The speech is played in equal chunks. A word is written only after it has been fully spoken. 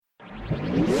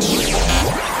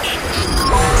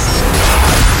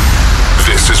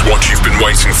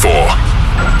waiting for.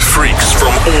 Freaks from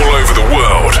all over the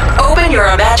world. Open your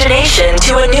imagination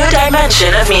to a new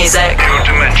dimension of music. New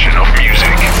dimension of music.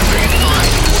 3,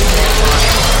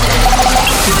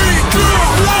 2,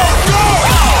 1, go!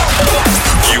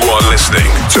 You are listening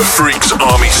to Freaks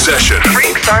Army Session.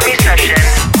 Freaks Army Session.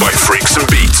 By Freaks and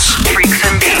Beats. Freaks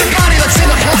and Beats. Everybody that's in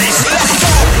the place, let's go!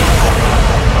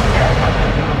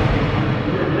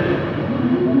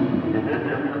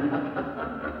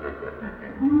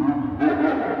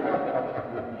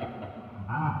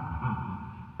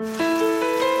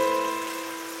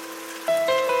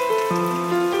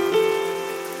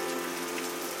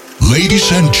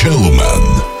 Ladies and gentlemen,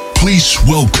 please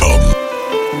welcome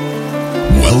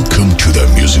to the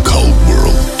musical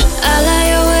world. I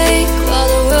lie awake while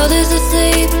the world is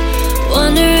asleep,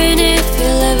 wondering if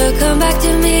you'll ever come back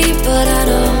to me. But I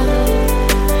know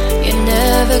you're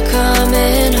never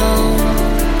coming home.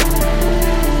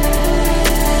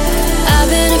 I've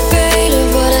been afraid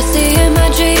of what I see in my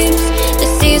dreams. The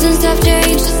seasons have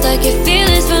changed, just like your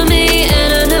feelings for me.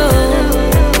 And I know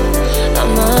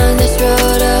I'm on this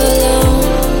road alone.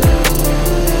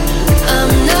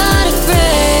 I'm not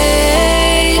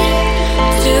afraid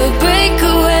to break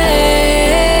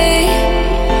away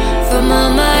from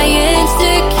all my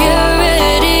insecurities.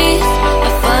 I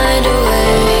find a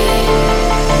way.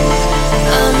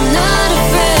 I'm not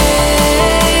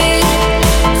afraid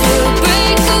to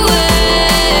break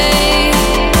away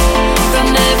from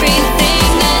everything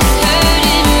that's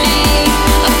hurting me.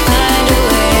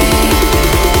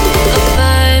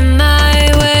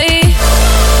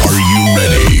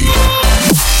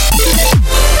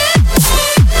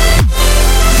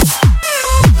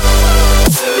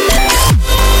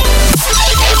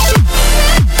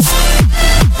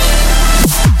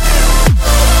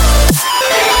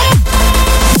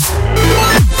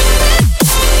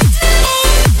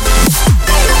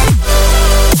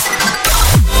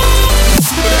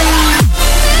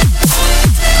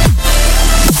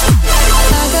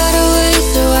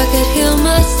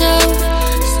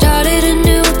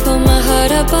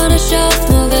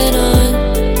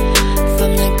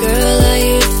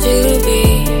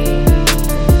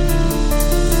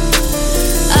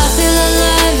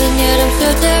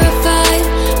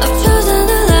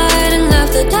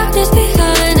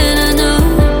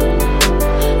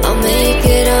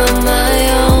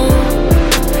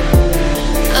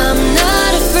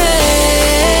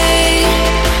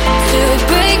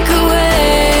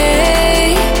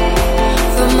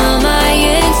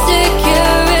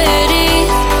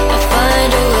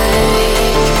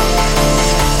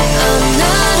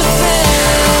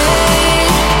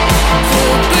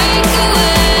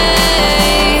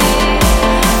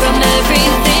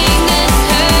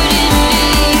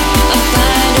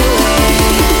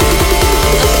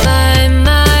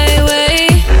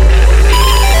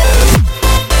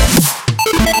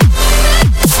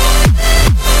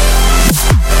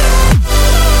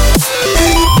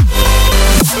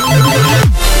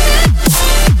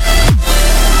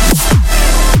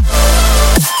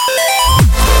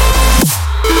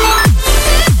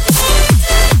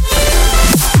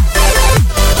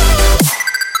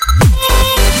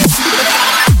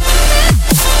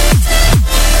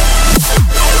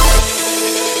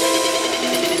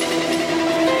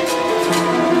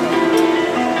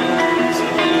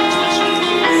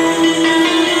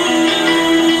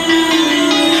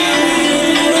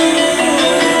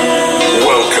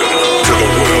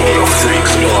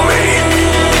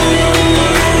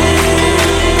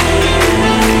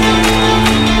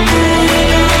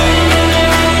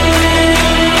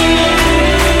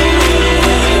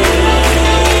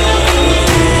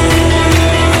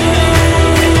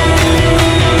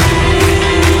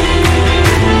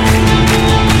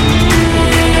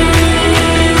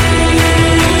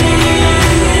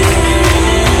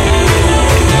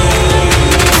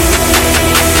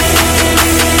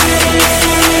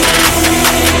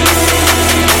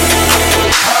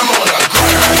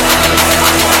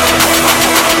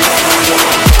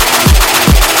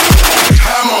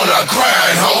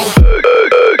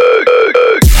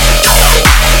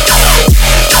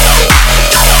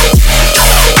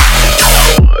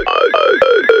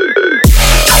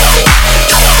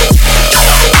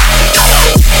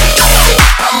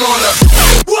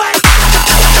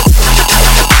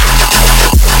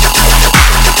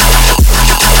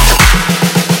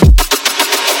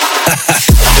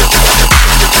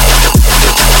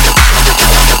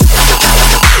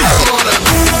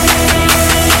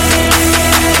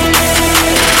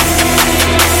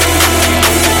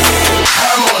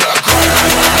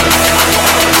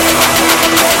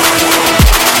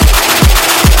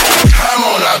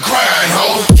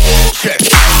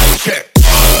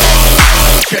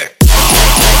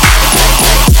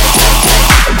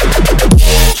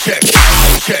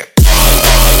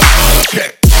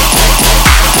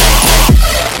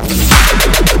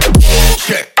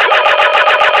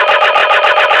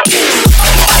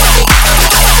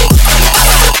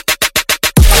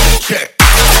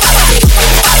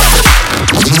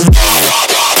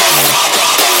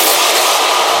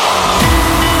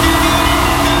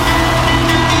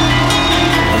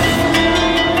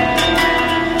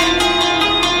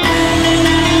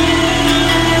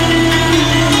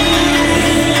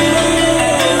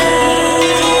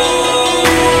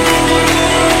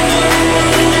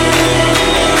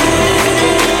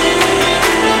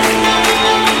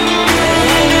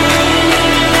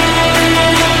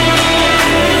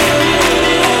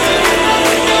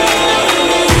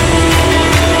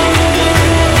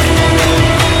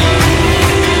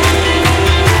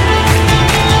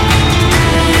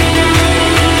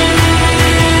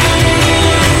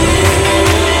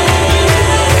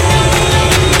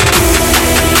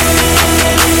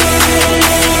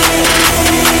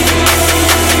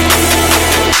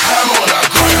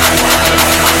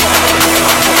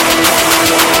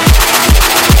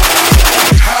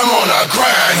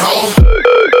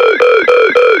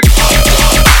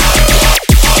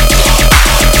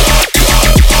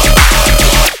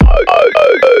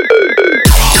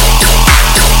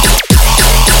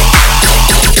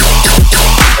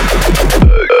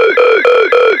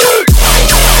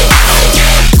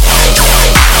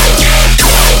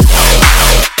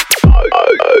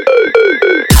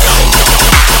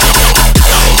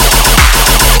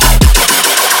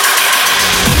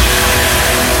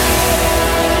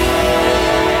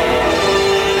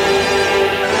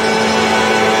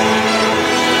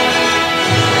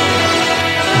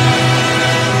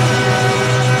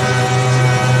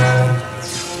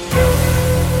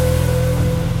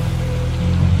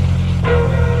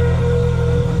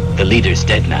 leader's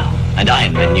dead now, and I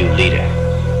am the new leader.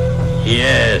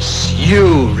 Yes,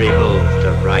 you removed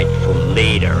the rightful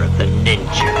leader of the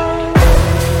ninja.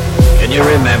 Can you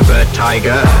remember,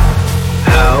 Tiger,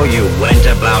 how you went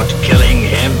about killing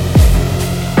him?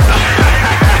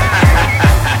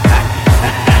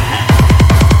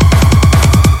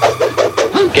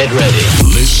 Get ready.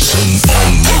 Listen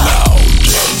only loud.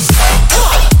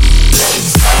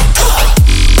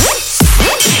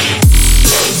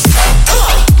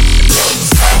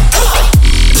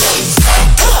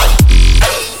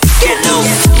 Get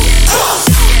loose.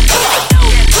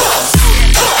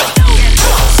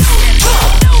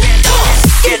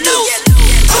 Get loose.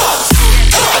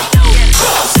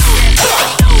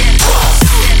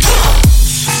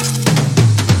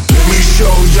 Let me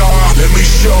show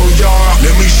y'all,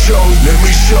 let me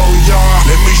show y'all,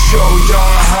 let me show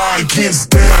y'all how it gets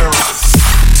down.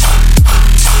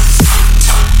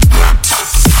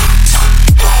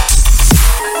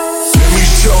 Let me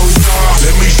show y'all,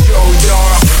 let me show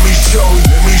y'all, let me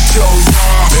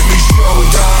show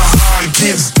y'all how it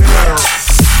gets down.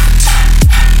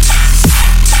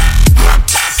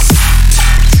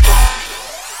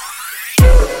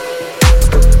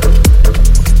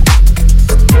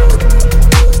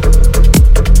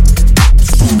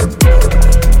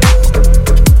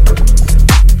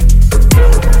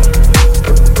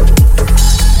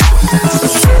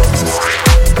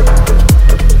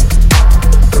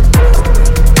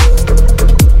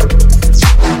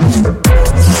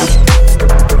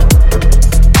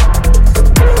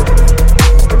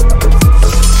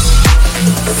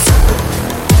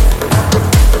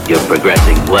 You're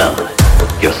progressing well.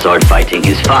 Your sword fighting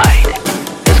is fine.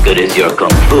 As good as your kung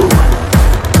fu.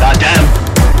 Goddamn!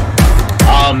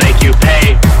 I'll make you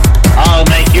pay. I'll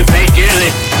make you pay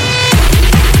dearly.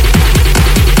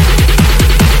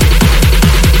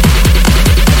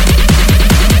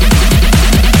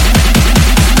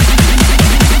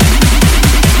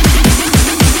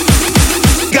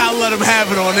 Gotta let him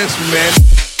have it on this one, man.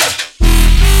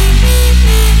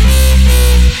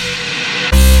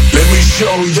 Let me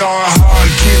show y'all how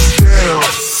it gets down.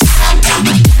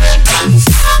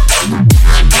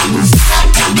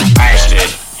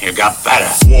 Bastard, you got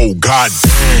better. Whoa,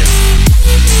 goddamn.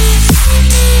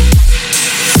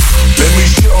 Let me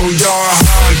show y'all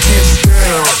how it gets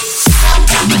down.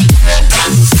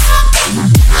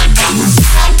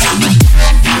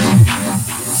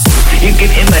 You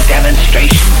give him a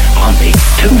demonstration on the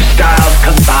two styles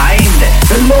combined.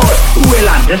 The Lord will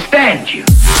understand you.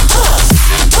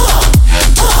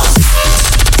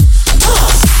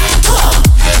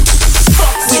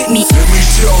 With me. Let me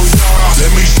show y'all,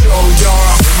 let me show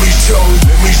y'all, let me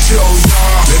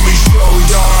show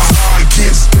y'all how it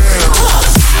gets down.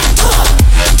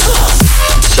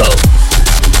 So,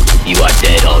 you are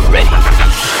dead already.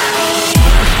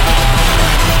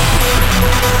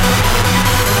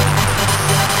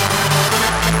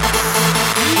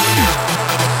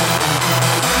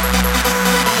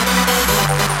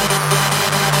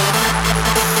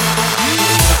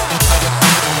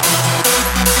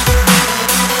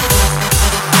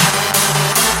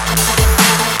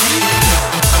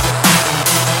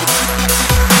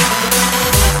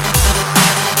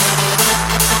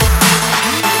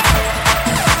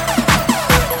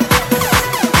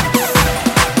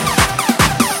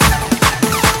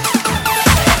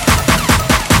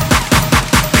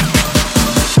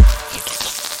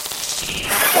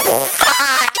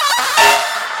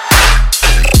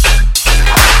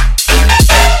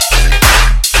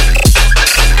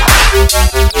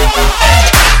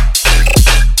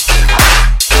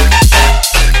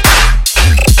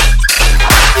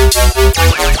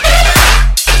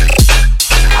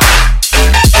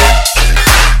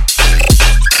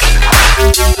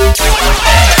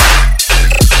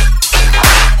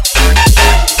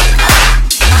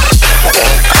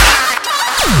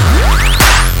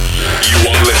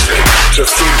 To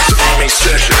Freaks Army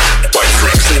Session by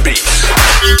Freaks and Beats.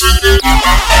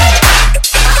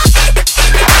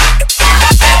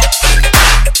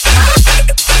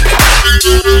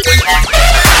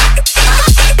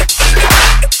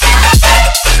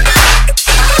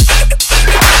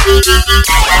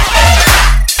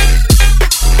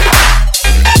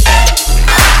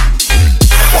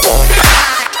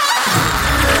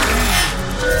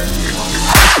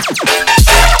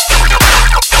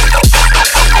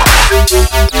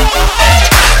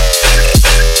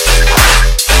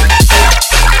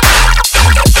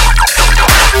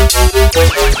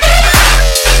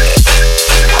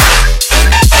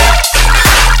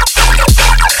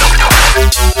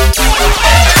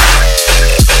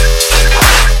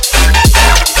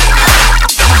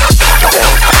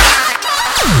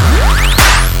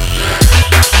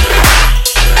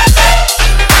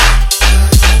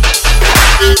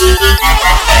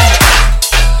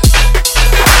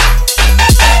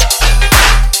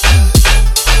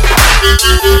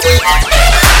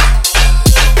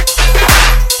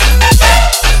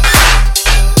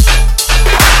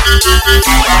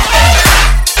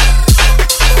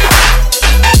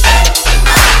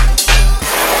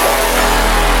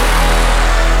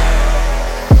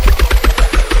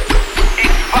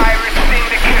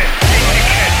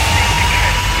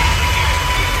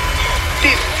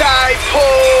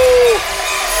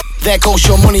 There goes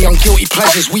your money on guilty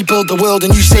pleasures. We build the world and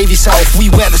you save yourself.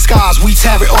 We wear the scars, we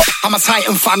tear it up. I'm a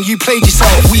Titan fam, you played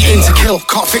yourself. We aim to kill,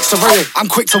 can't fix the rail. I'm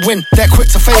quick to win, they're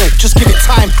quick to fail. Just give it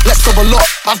time, let's double up.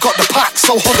 I've got the pack,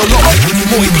 so huddle up.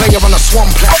 Multiplayer on a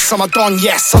swamplex, I'm a don,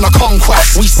 yes, on a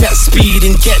conquest. We set speed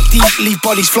and get deep, leave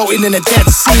bodies floating in a dead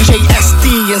sea.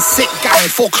 JSD and sick gang,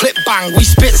 full clip bang. We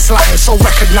spit slang, so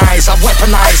recognize, I've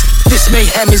weaponized. This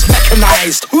mayhem is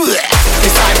mechanized.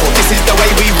 Disciple, this is the way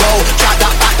we roll. Jack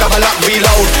that back, double up,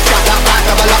 reload. Jack that back,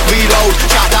 double up, reload.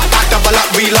 Jack that back, double up,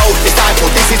 reload. Disciple,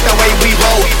 this is the way we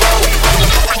roll.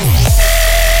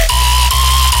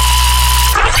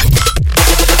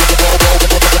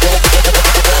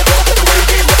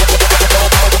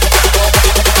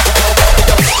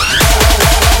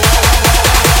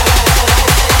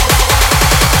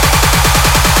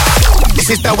 This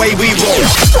is the way we roll.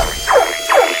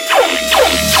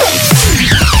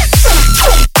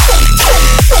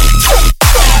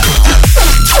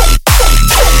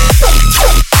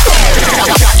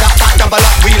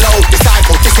 Reload,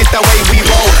 disciple, this is the way we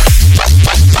roll.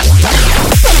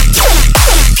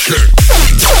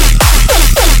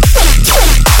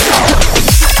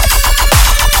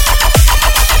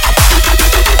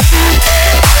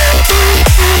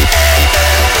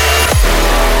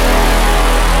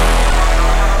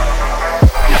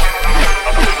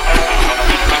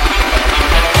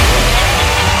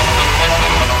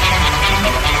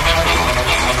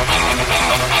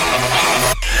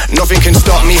 Nothing can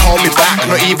stop me, hold me back.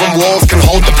 Not even walls can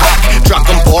hold the pack.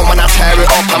 Dragon Ball when I tear it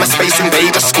up. I'm a space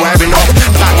invader squaring up.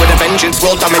 Back with a vengeance,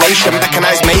 world domination.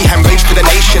 Mechanized mayhem, rage to the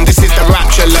nation. This is the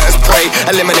rapture, let us pray.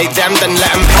 Eliminate them, then let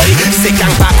them pay. Sick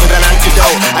gang back with an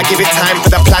antidote. I give it time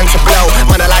for the plan to blow.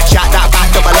 Man, I like Jack that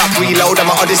back, double up, reload. I'm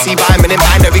an Odyssey rhyming in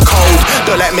binary code.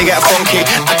 Don't let me get funky.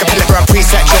 I can play for a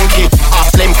preset junkie. Our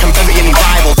flame can bury any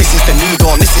rival. This is the new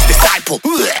dawn, this is disciple.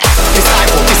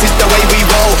 Disciple, this is the way we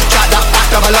roll. Jack that back,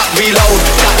 double up, reload.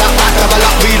 Jack that back, double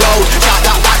up, reload. Jack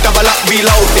that back, double up,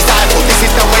 reload. Disciple, this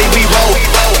is the way we roll.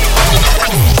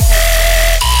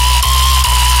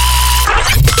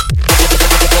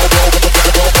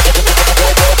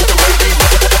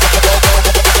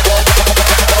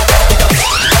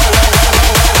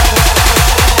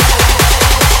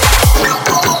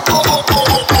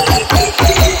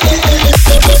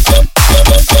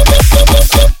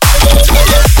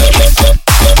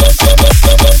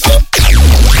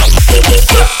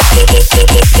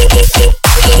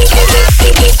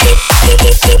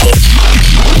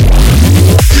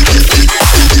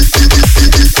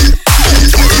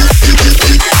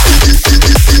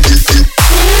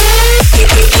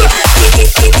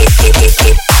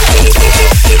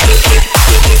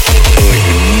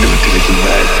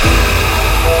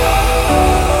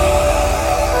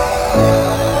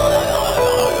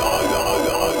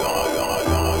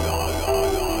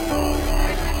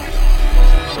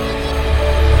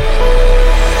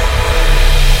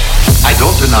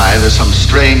 There's some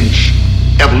strange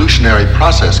evolutionary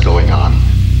process going on,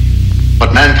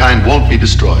 but mankind won't be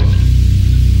destroyed.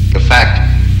 The fact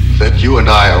that you and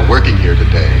I are working here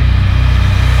today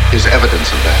is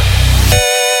evidence of that.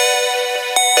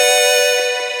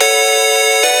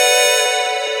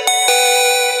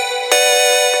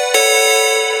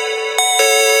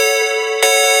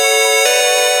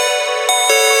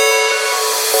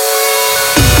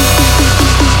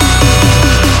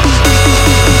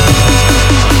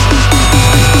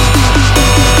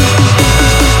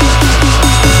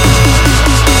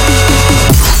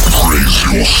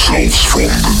 Yourselves from the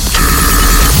dead.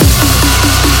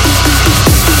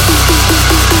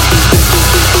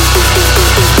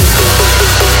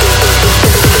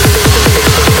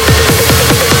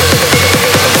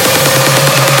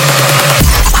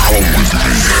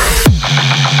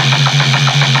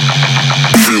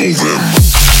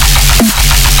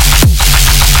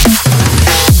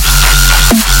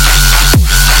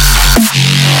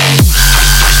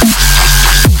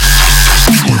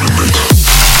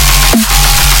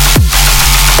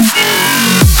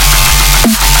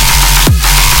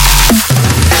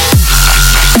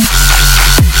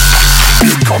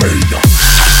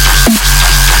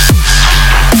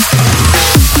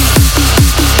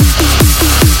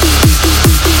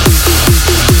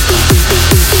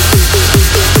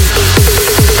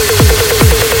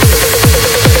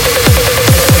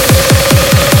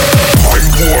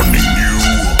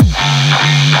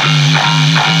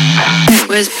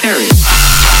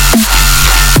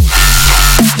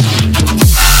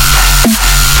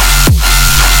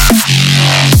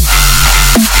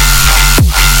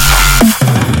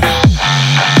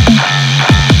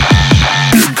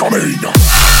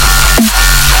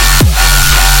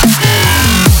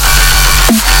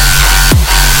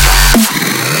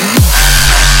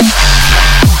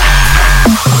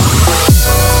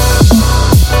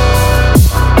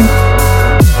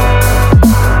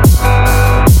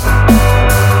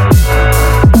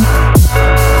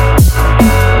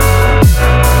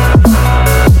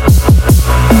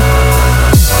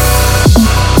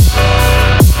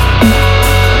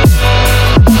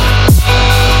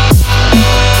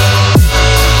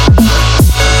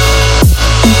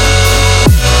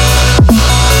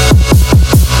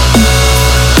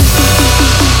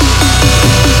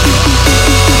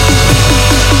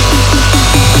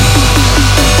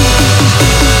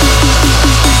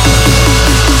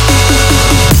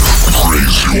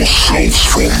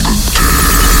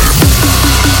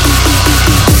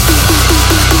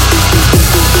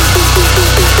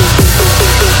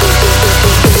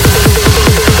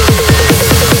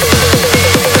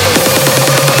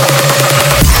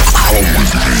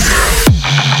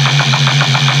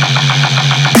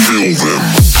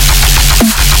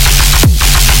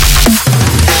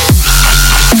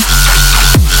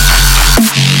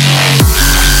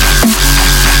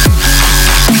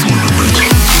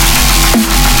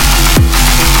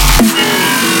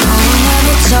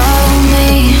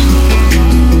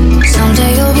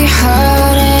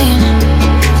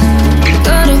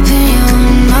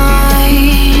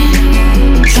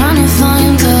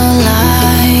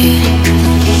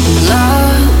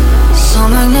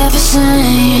 never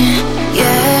seen.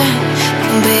 Yeah,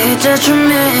 can be a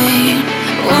detriment.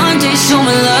 One day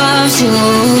someone loves you,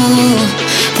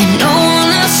 then no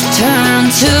one else to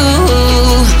turn to.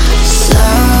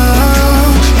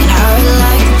 Love can hurt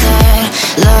like that.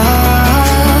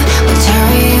 Love will tear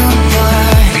you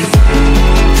apart,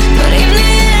 but in the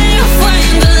end you'll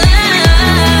find the light.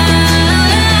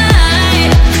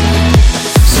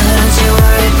 So don't you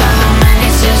worry about how many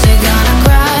tears you're gonna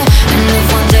cry. And if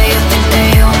one day you think that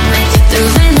you'll make it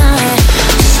through the night,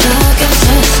 just look up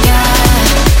to the sky.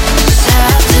 Just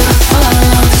have to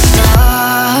follow the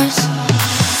stars.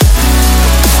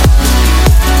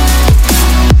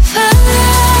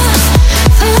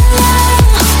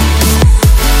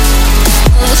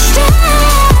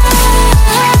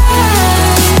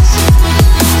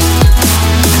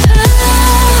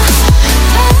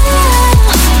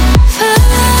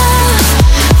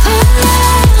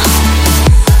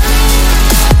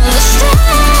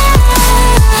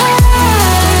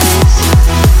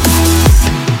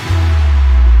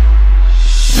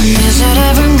 Visit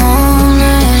every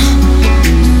morning,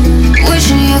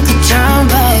 wishing you could turn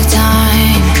back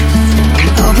time,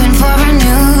 hoping for a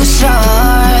new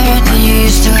start when you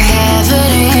used to have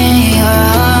it in your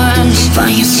arms.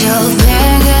 Find yourself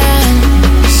begging,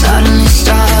 suddenly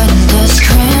starting to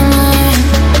screaming,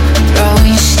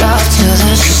 throwing your stuff to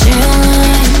the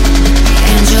ceiling,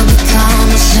 and you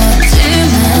become a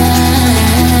demon.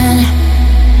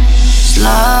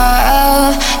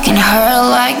 Love can hurt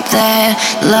like that.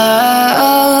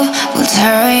 Love will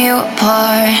tear you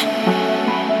apart,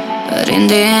 but in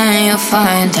the end you'll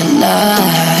find the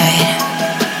light.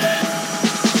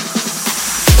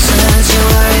 So don't you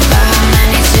worry about how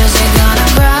many tears you're gonna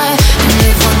cry. And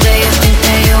if one day you think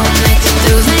that you'll make it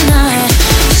through the night,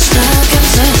 just look up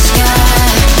to the sky.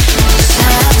 Just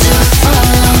have to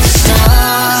follow the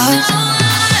stars.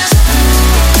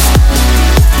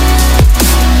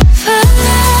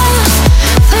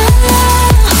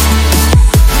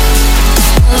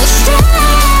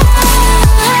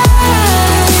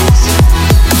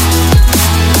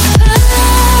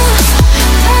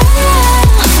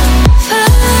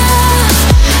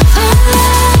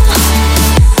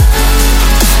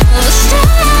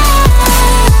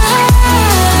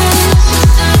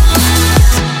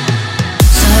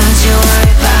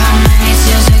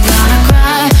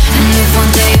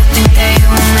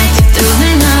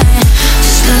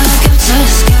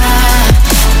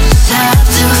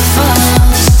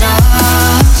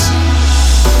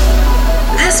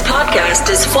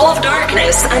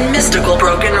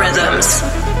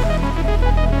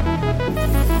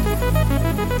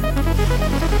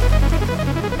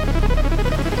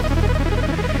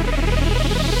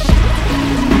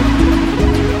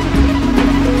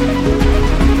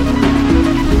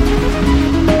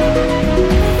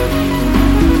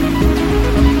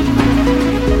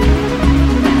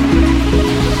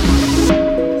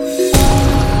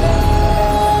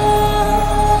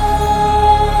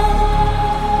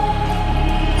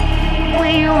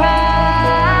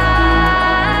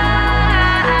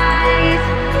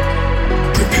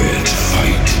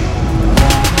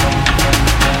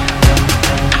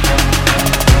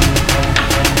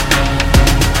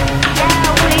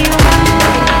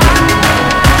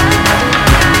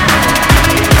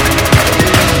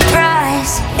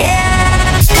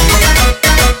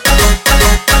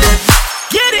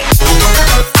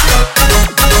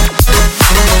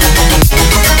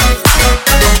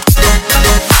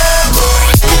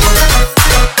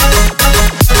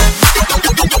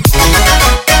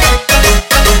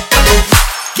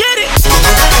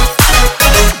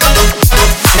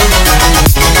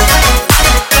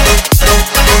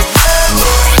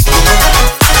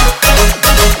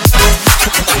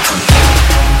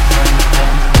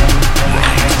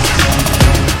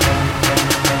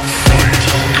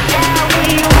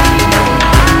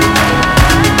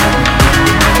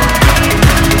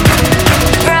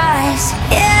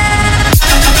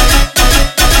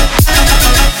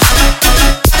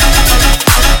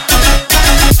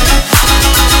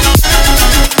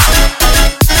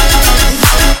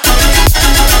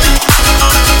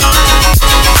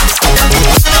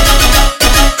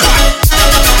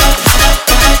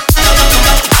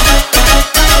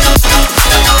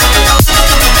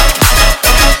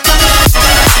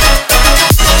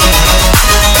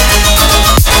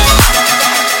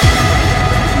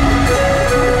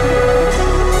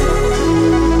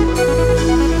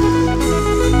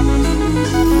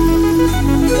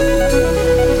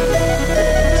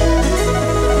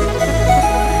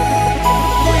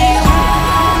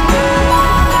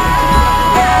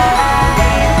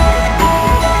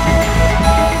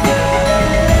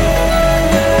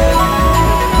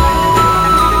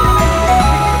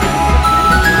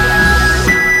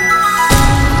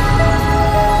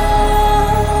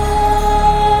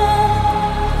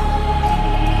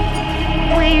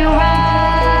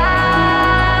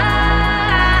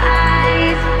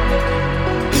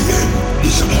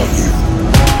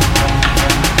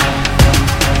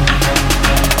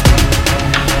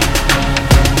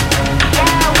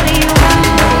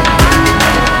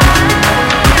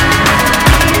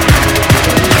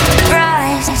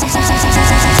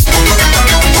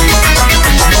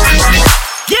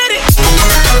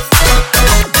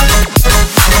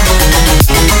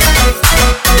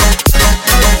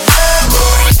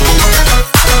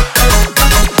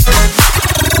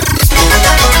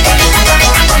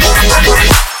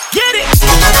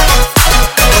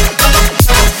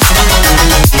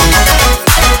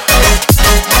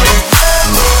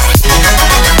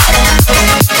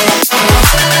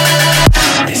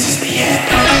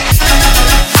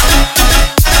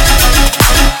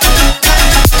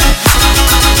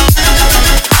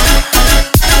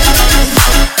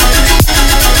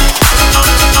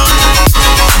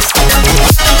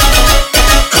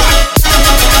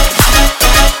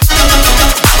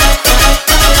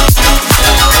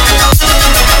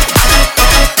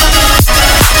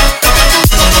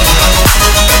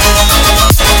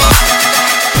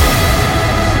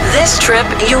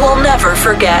 trip you will never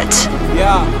forget.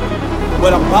 Yeah,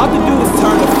 what I'm about to do is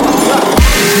turn the fuck up.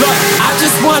 Look, I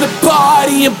just wanna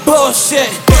party and bullshit.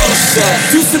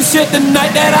 Do some shit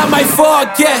tonight that I might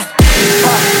forget.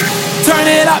 Turn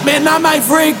it up, man, I might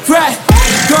regret.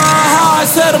 Go hard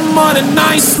till the morning,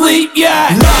 I ain't sleep, yeah.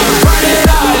 Run it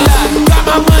out, look, got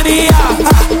my money out.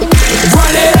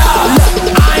 Run it out, look,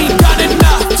 I ain't done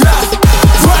enough.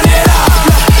 Run it out,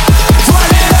 look,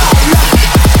 run it out, look,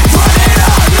 run it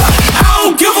out, look. I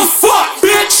don't give a fuck,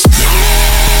 bitch.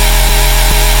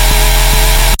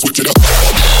 Switch it up.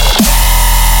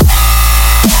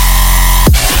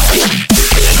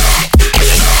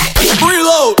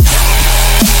 Reload.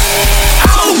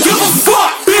 I don't give a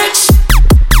fuck, bitch.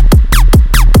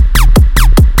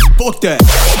 Fuck that.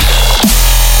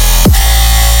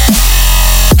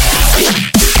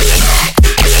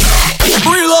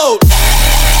 Reload.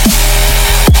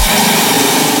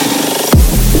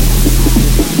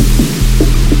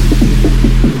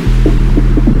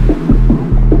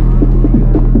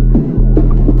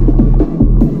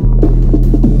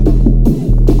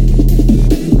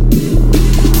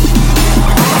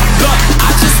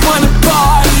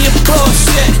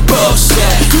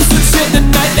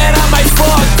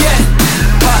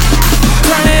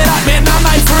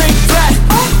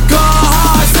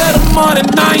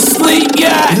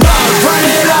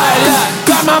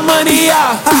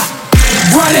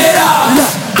 Run it out,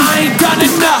 look, I ain't done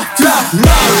enough.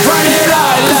 Run it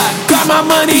out, look, got my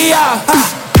money out.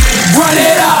 Run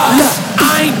it out, look,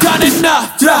 I ain't done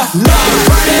enough.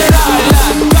 Run it out,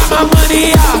 look, got my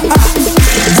money out.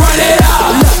 Run it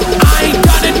out, look, I ain't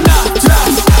done enough.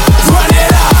 Run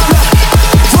it out, look,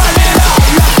 run it out,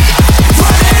 look,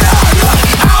 run it out, look.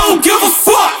 I don't give a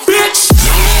fuck, bitch.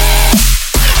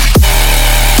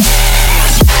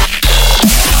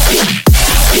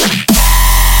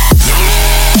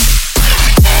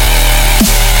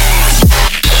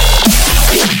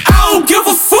 Give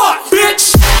a fuck,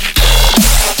 bitch.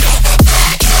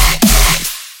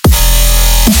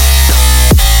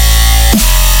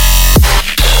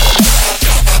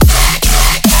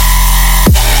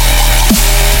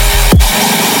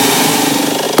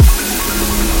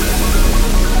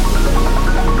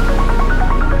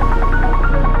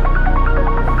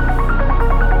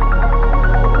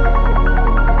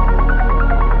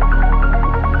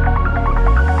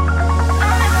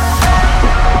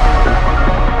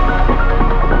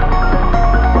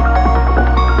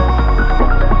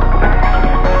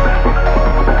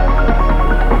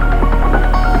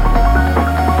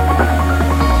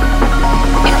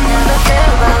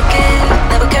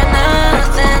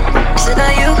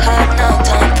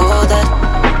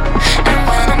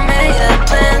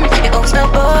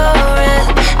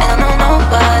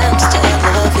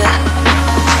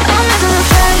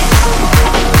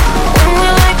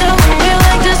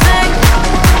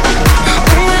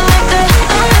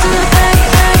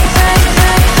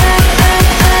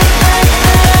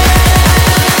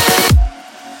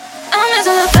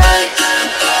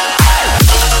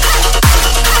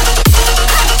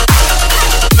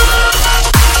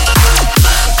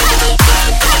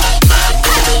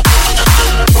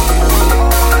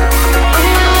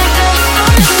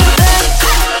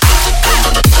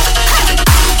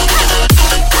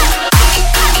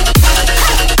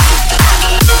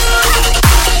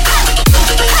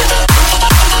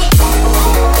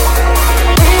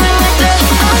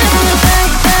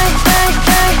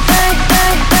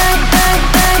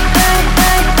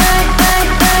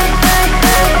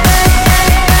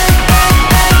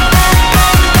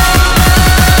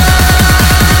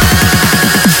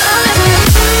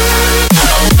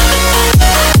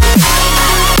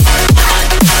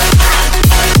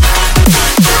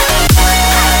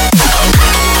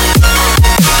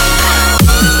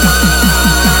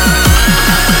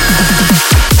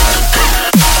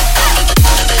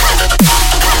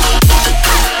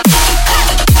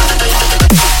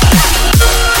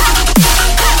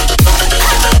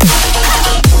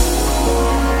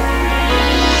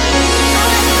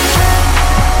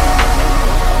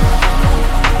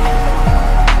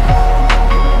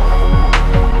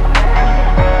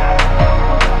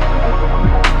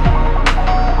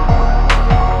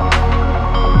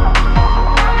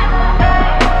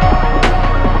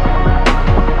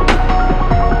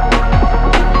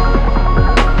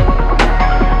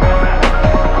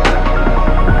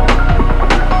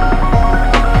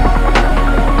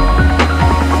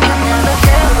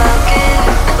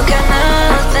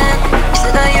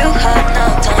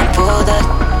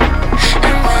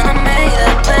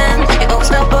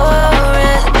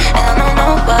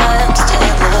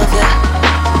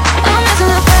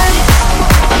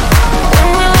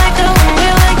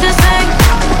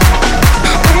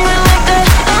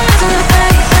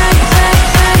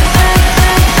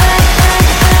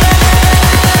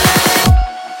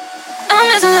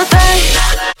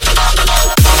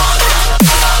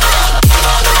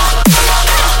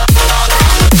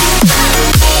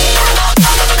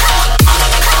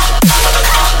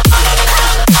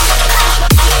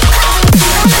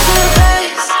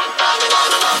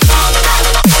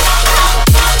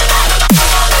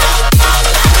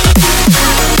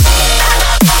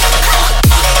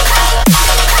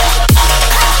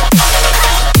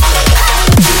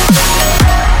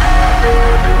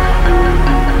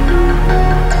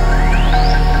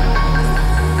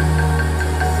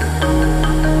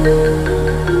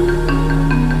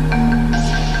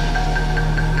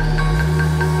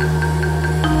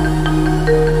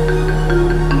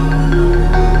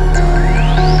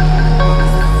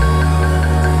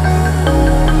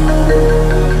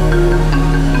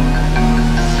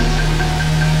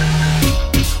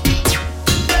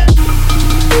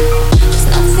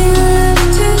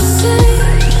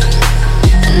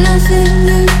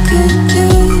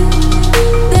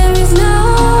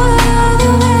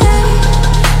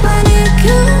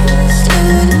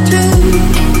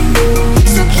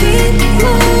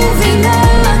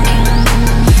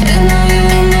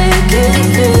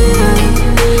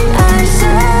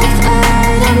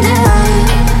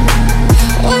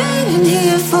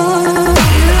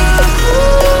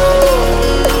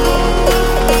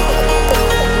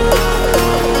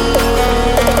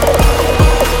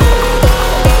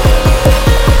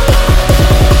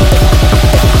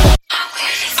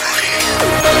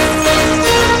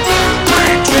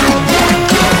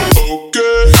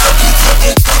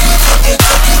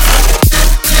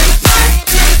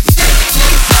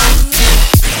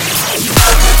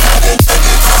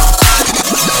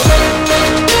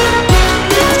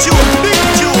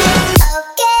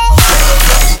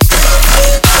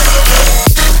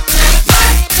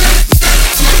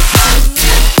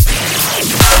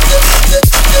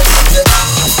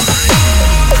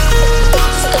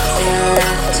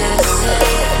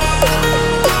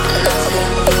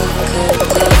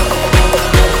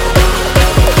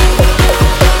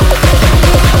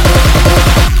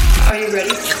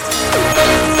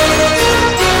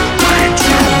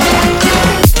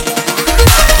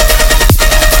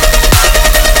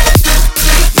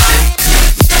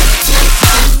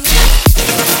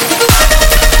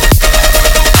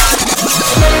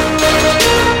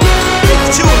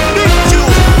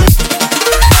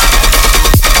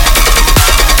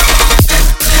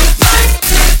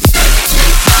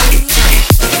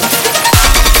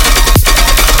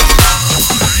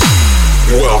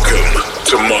 Welcome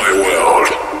to my world.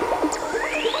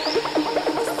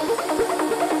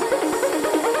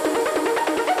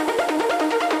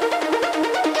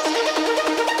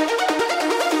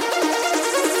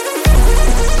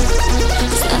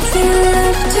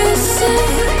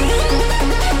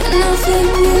 Nothing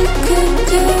you can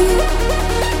do.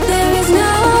 There is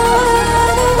no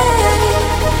other way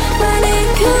when it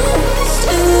comes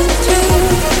to the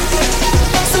truth.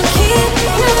 So keep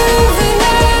moving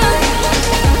on.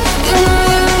 You know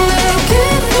you'll make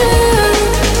it through.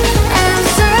 I'm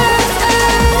safe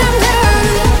and I'm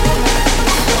done,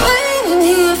 waiting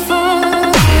here for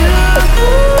you.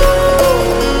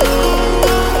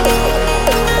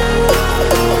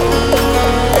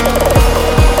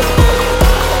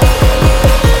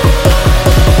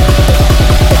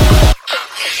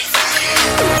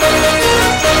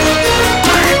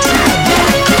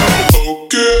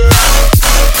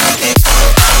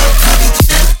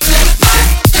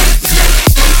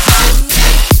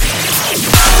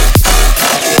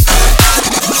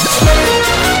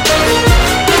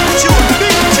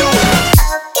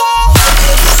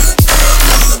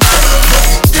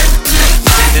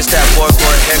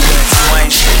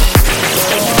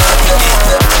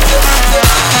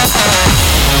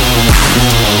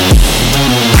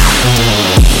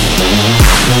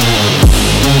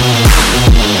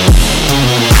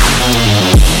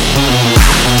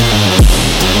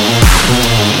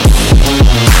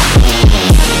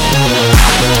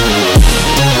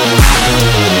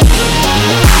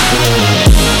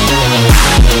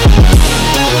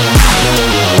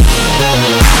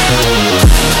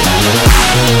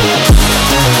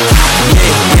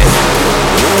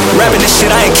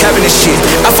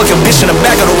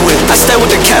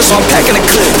 So I'm packing the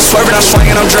clip, swerving, I'm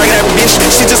swinging, I'm dragging that bitch.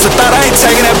 She just a thought, I ain't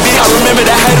taking that bitch. I remember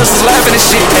that haters was laughing and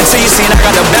shit, until you seen I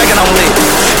got the bag and I'm lit.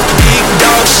 Big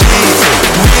dog shit,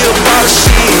 real boss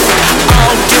shit. I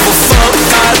don't give a fuck,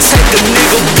 I'll take a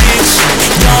nigga, bitch.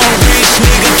 Young rich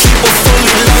nigga, keep a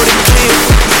fully loaded clip.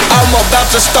 I'm about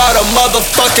to start a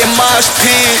motherfucking mosh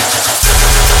pit.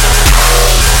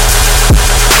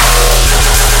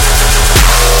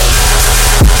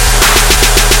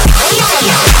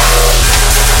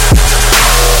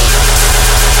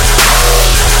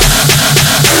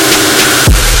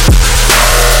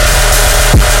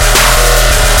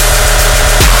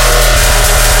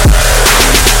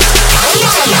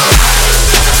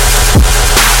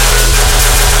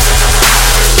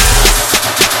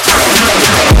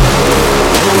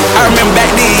 I remember back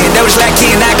then, that was like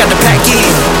kid, now I got the pack in.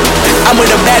 I'm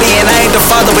with a baddie and I ain't the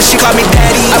father, but she call me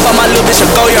daddy. I bought my little bitch a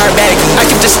go-yard baggie. I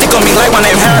keep the stick on me like my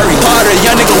name Harry Potter.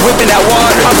 Young nigga whipping that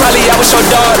water. I'm probably out with your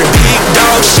daughter. Big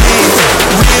dog shit,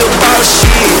 real boss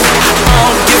shit. I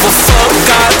don't give a fuck,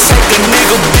 I'll take a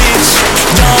nigga, bitch.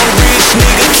 Young rich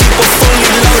nigga, keep a fully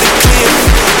loaded clip.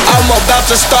 I'm about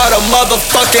to start a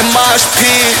motherfucking mosh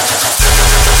pit.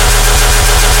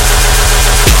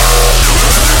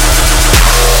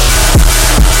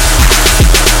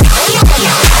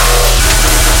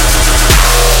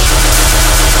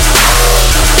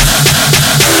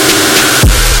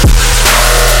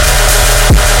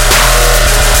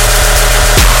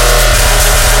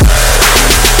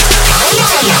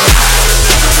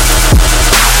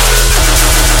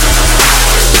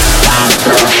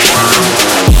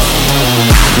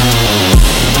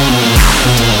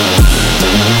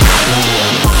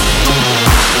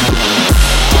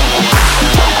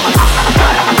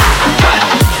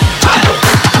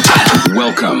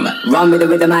 Welcome. Run with the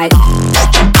rhythm, mate.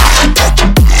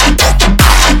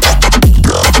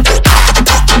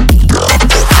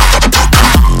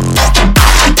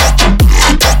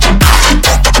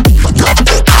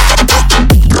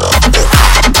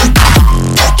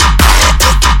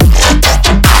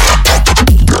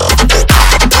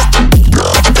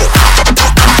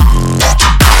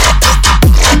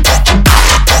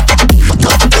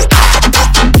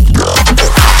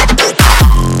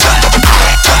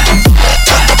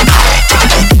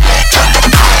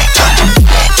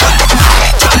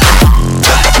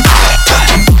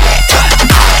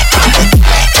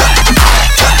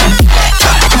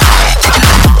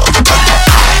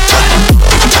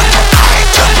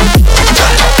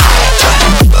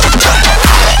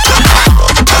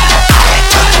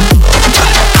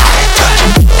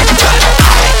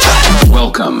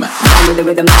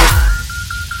 With the mic.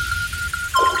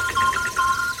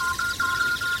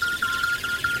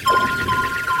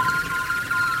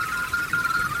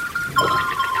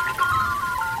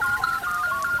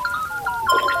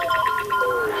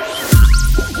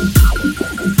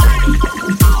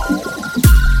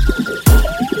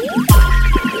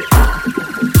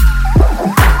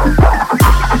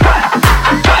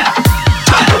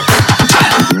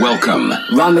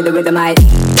 Run with the rhythm, I.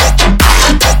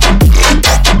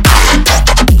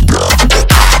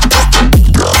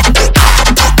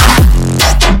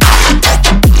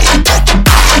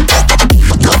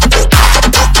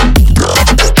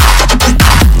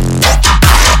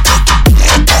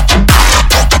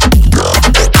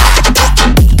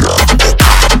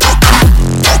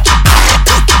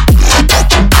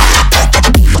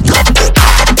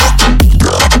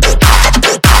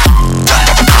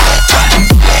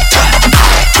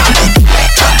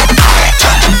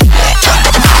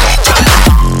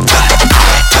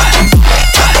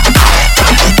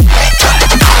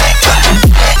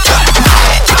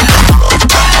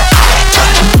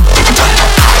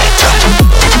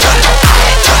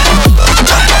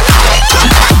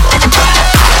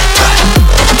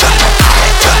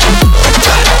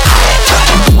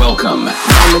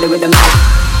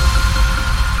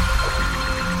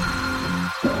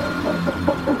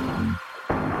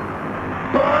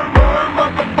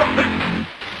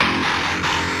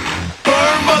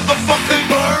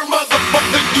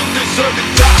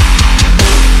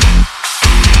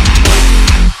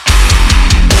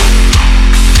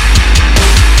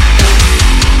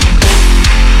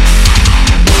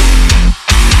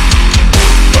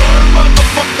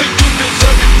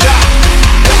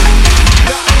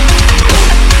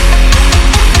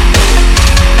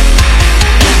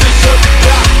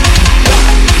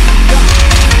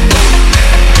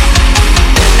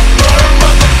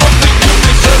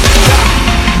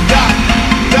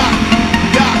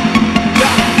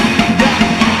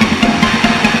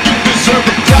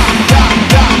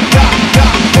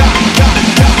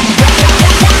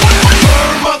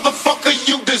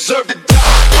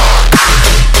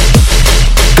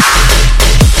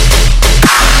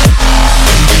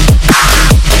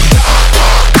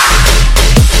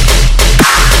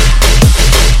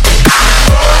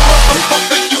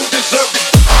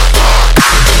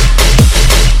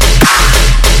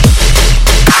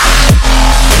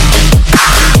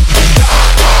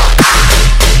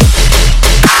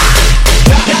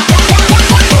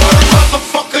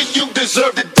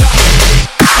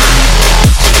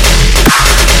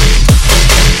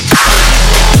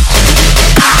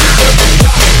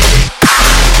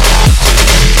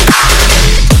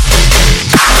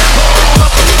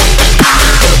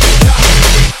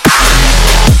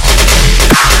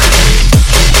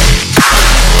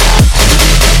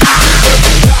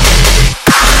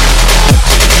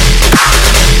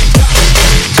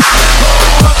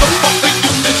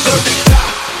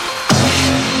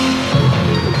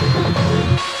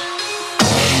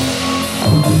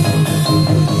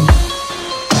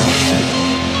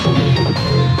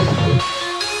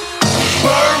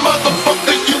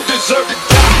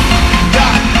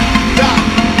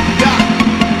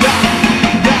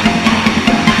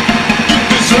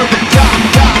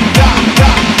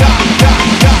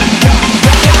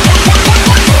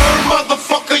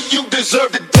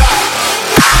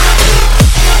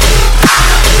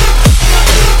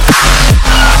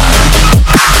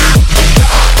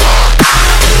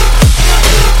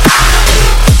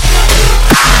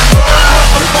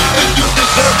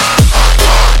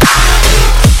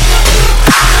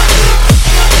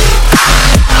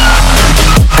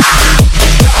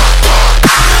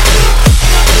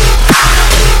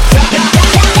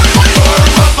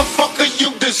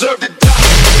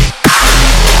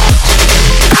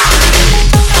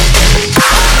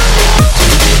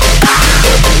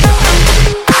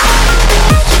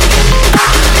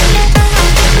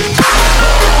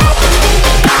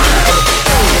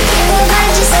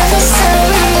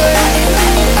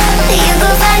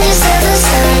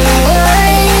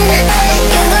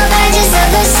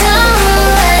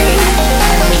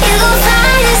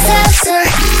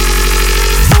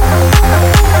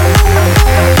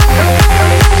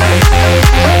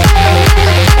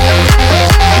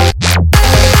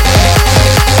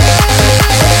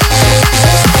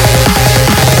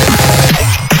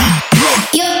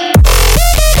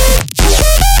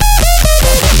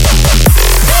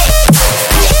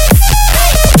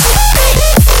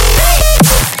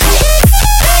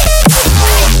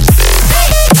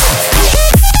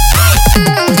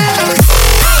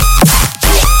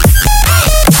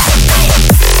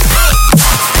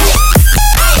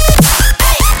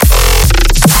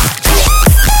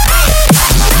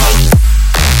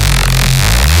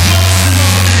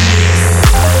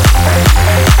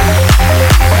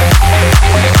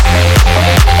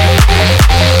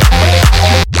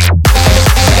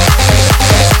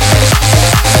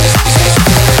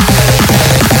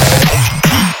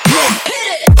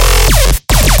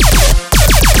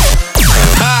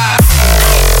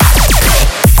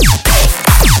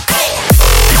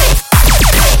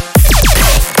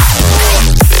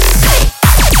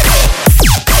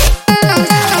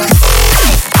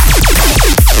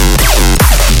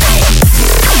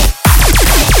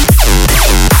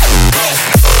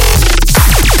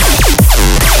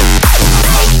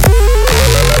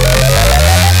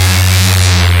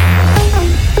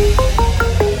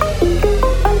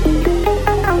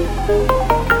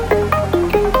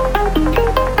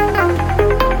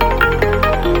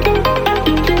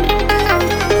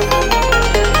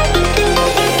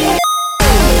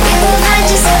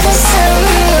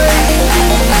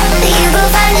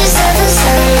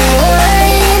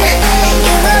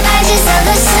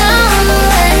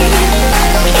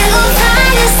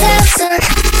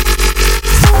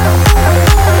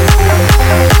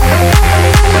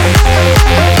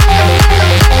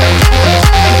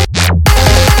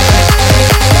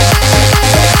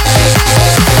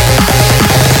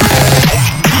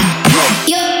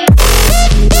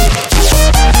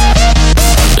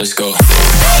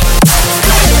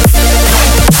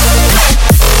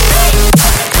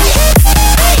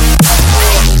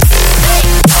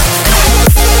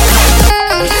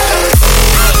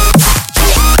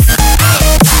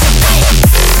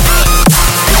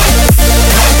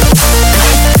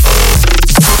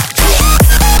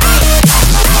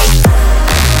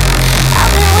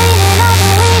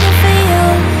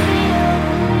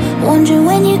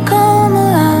 come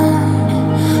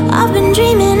around, I've been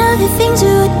dreaming of the things you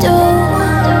would do.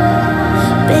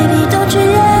 Baby, don't you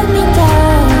let me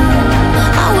down.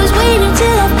 I was waiting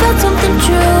till I felt something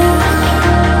true.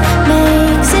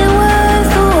 Makes it worth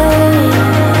the wait.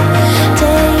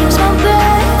 Takes my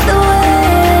breath away.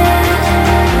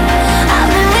 I've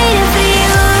been waiting for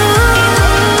you.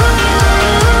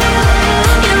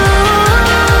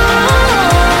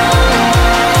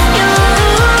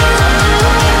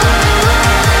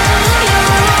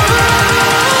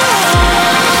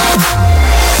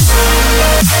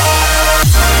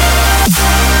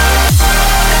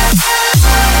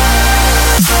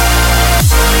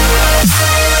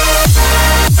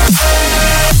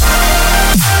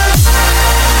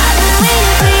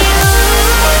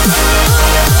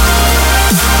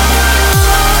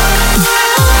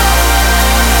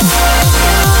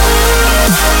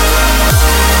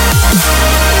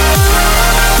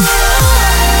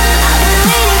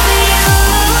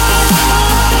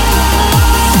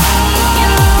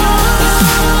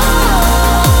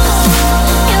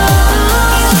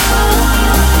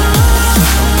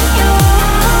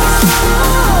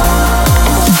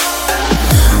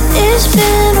 It's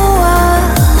been a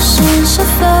while since I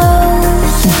felt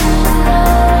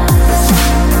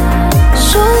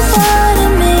so bad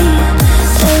of me.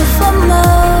 If I'm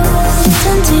out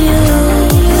to you,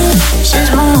 since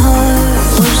my heart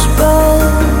was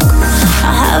broke,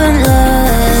 I haven't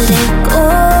let it go.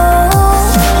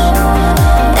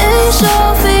 It's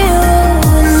all for you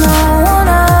and no one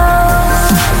else.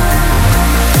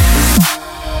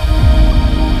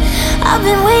 I've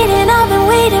been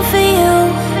waiting for you.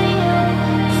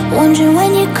 Wondering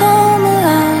when you come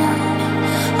around.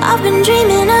 I've been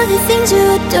dreaming of the things you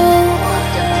would do.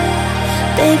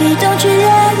 Baby, don't you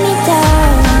let me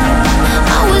down.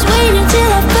 I was waiting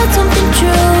till I felt something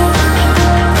true.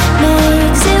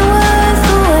 Makes it worth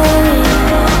the wait.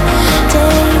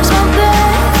 Takes my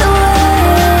breath away.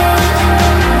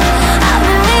 I've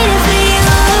been waiting for you.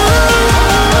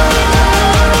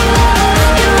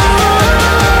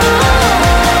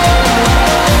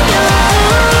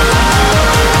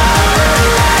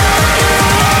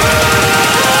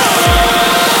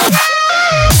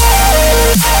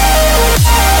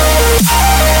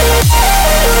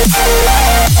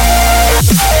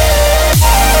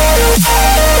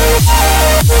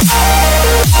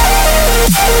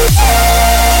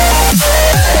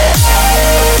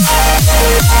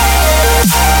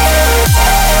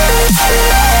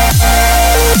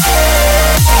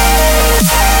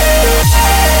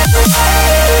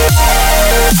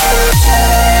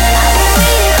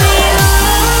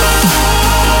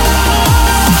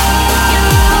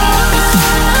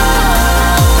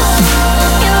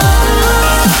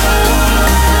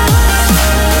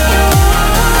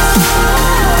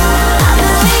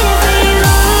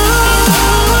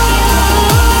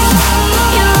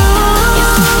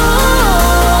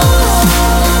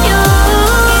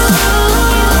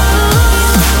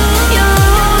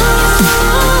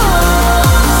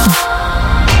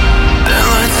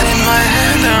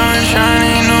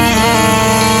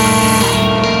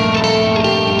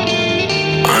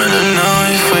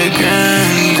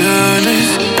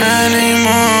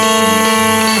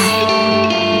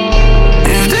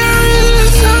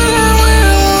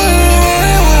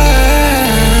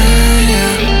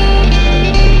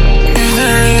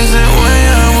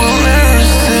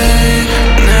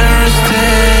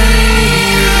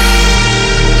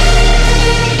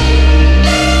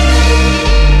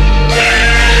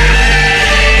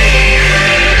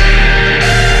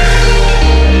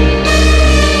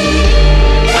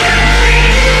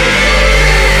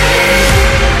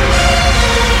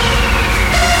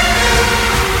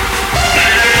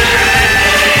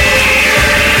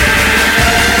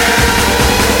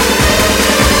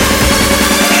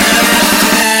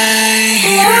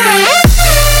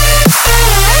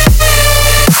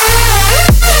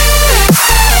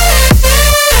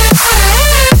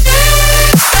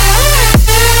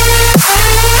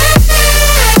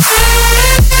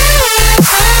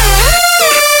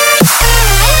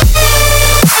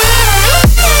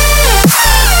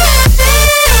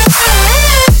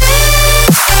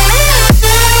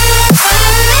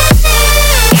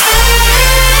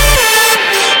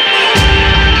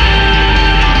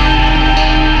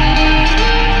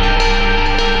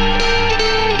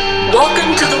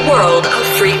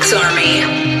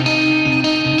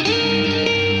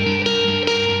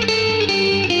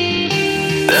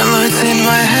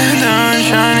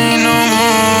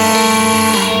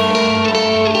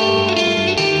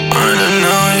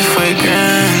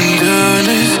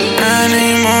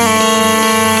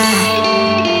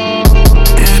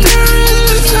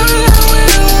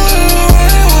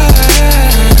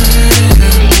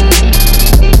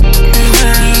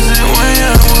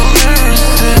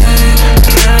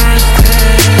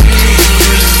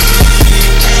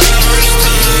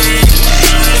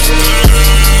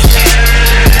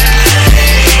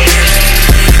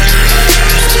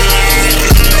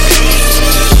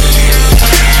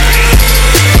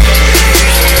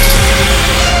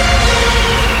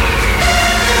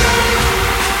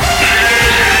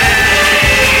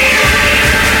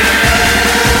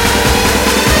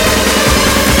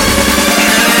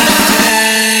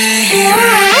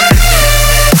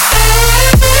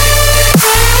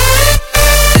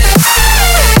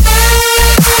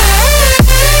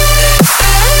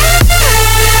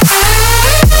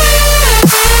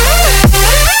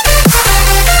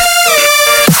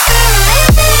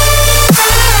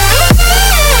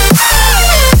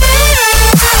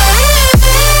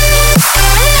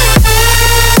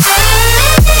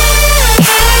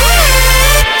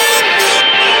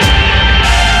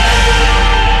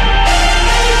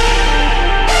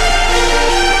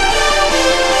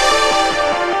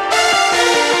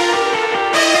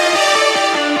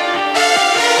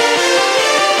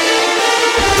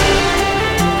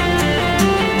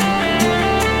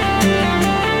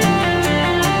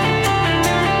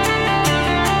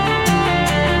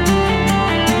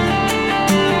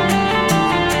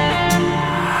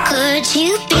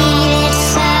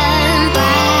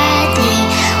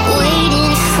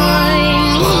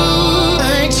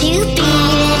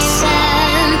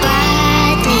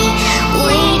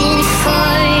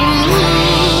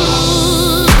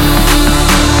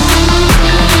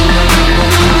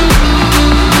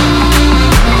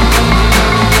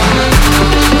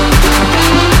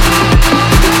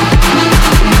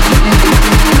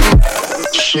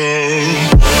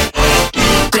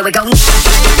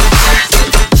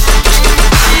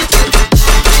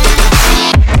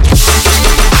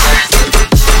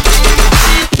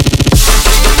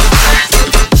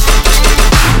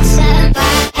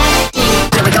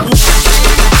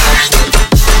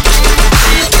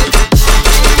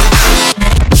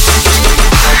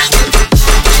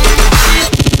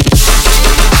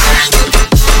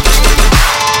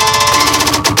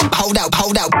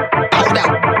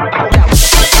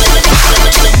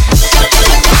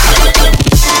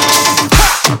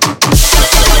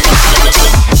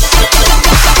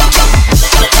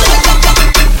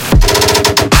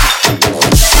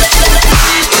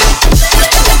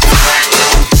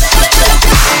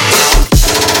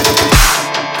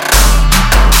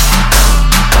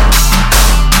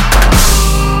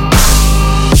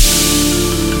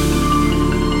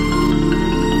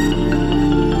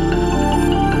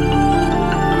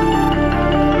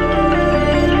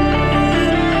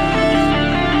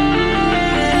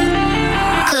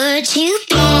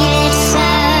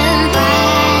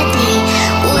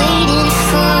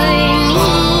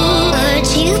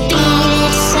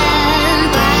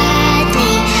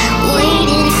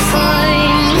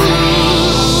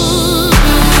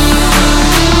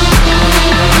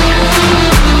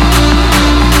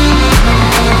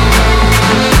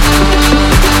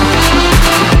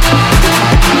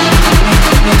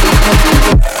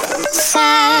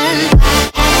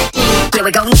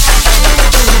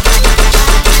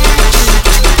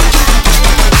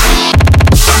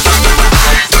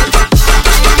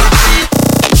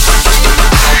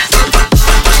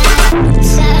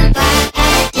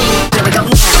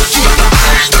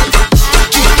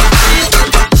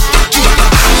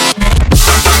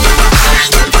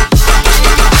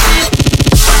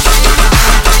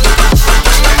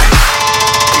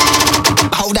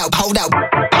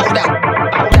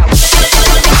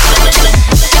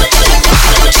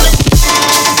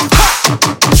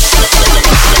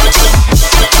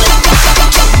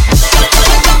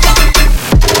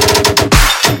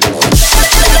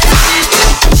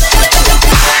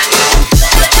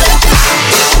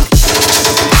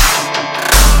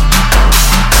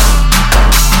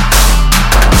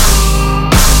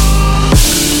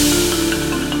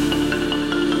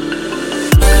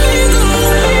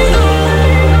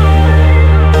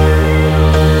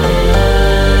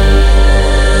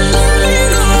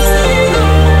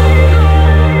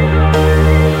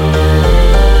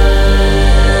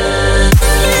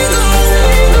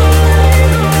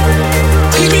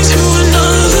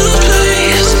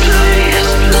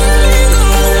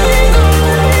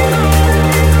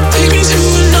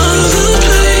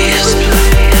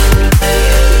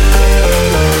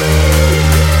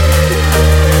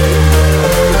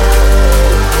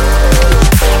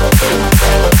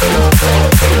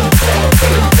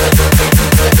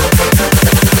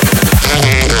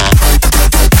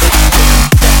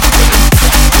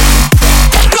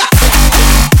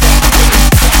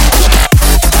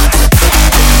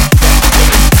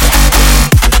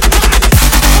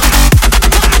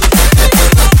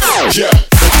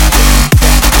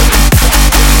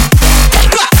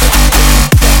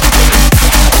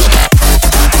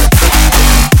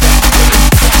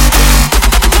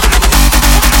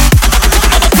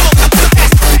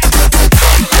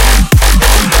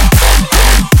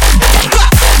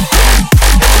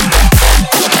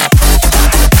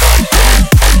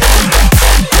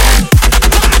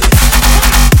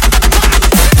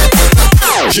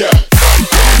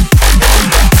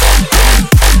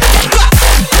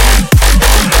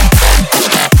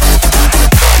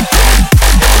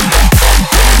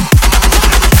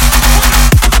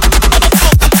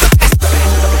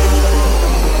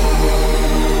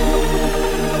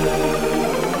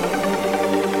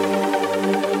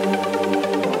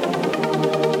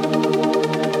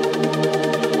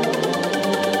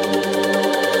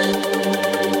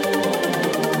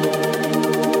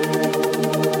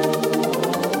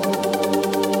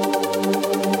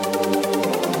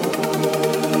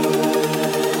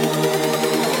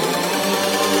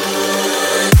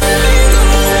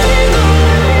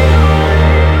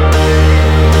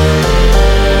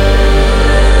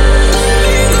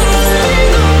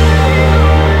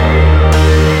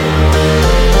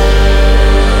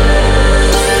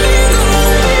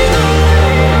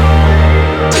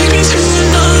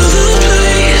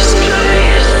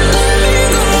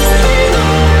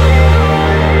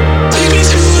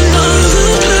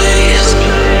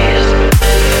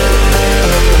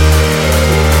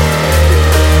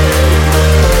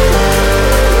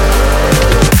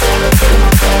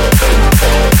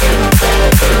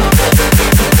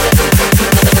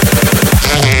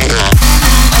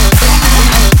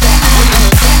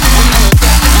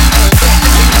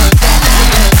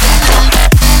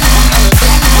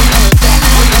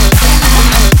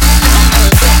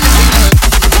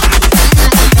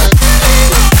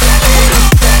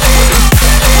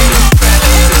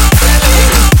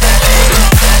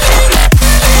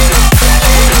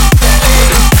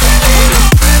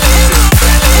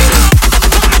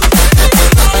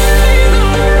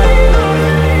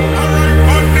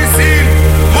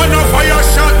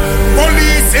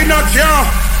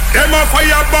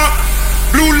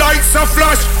 lights a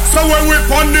flash. So when we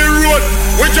on the road,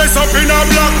 we just up in a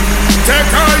block.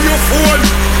 Take all your phone,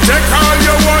 take all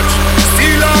your watch,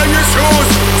 steal all your shoes,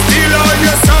 steal all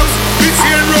your socks, be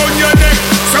chain round your neck.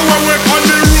 So when we on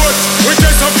the road, we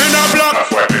just up in a block.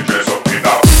 That's why we just up in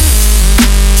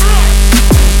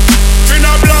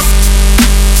a block.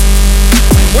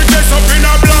 We just up in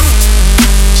a block.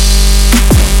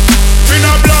 In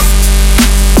a block.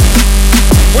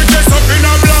 We just up in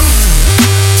a block.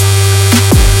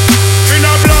 In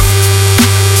a block.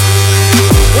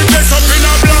 We just up in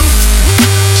a block.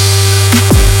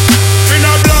 In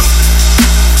a block.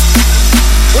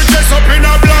 We just up in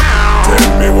a block. Tell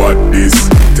me what this,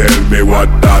 tell me what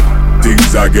that.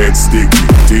 Things are get sticky,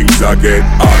 things are get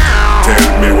hot. Tell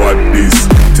me what this,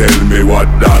 tell me what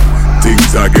that.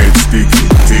 Things are get sticky,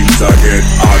 things are get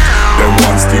hot. Them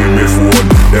want steal me phone,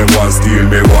 them want steal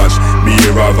me watch. Me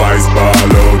hear a voice ball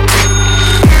out.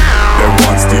 Them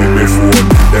want steal me phone,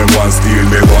 them want steal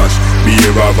me watch. Me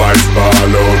hear a voice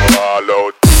ball out, ball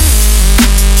out.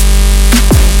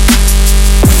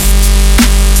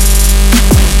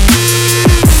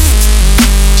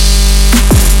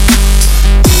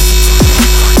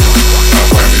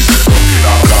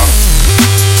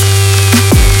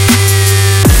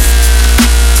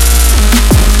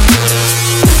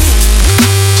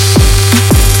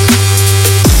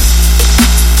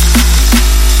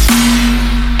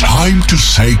 Time to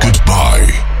say goodbye.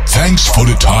 Thanks for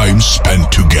the time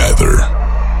spent together.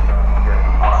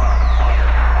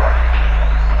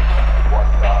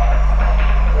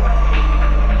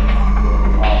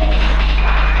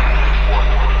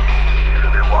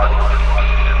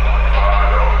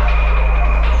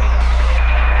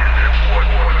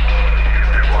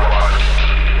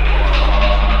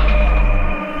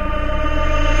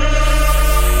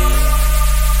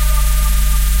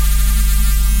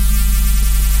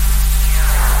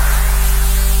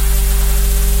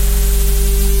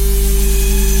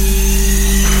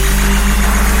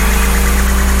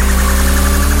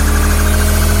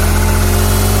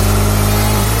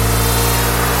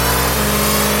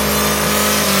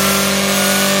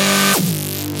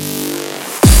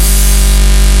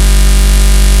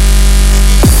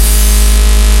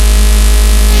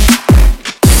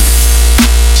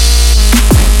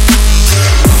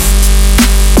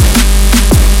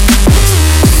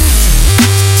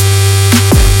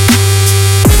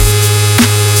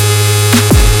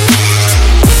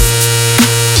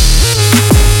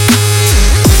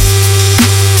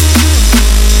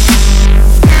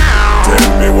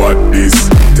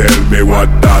 What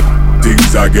that?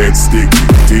 Things are get sticky,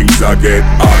 things are get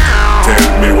hot. Tell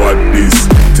me what this,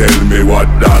 tell me what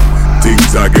that.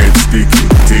 Things are get sticky,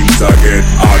 things are get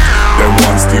hot. Them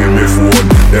want steal me phone,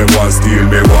 them want steal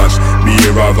me watch. Me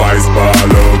hear a voice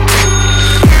ball out.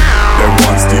 Them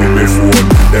want steal me phone,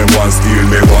 them want steal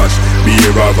me watch. Me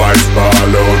hear a voice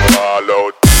ball out.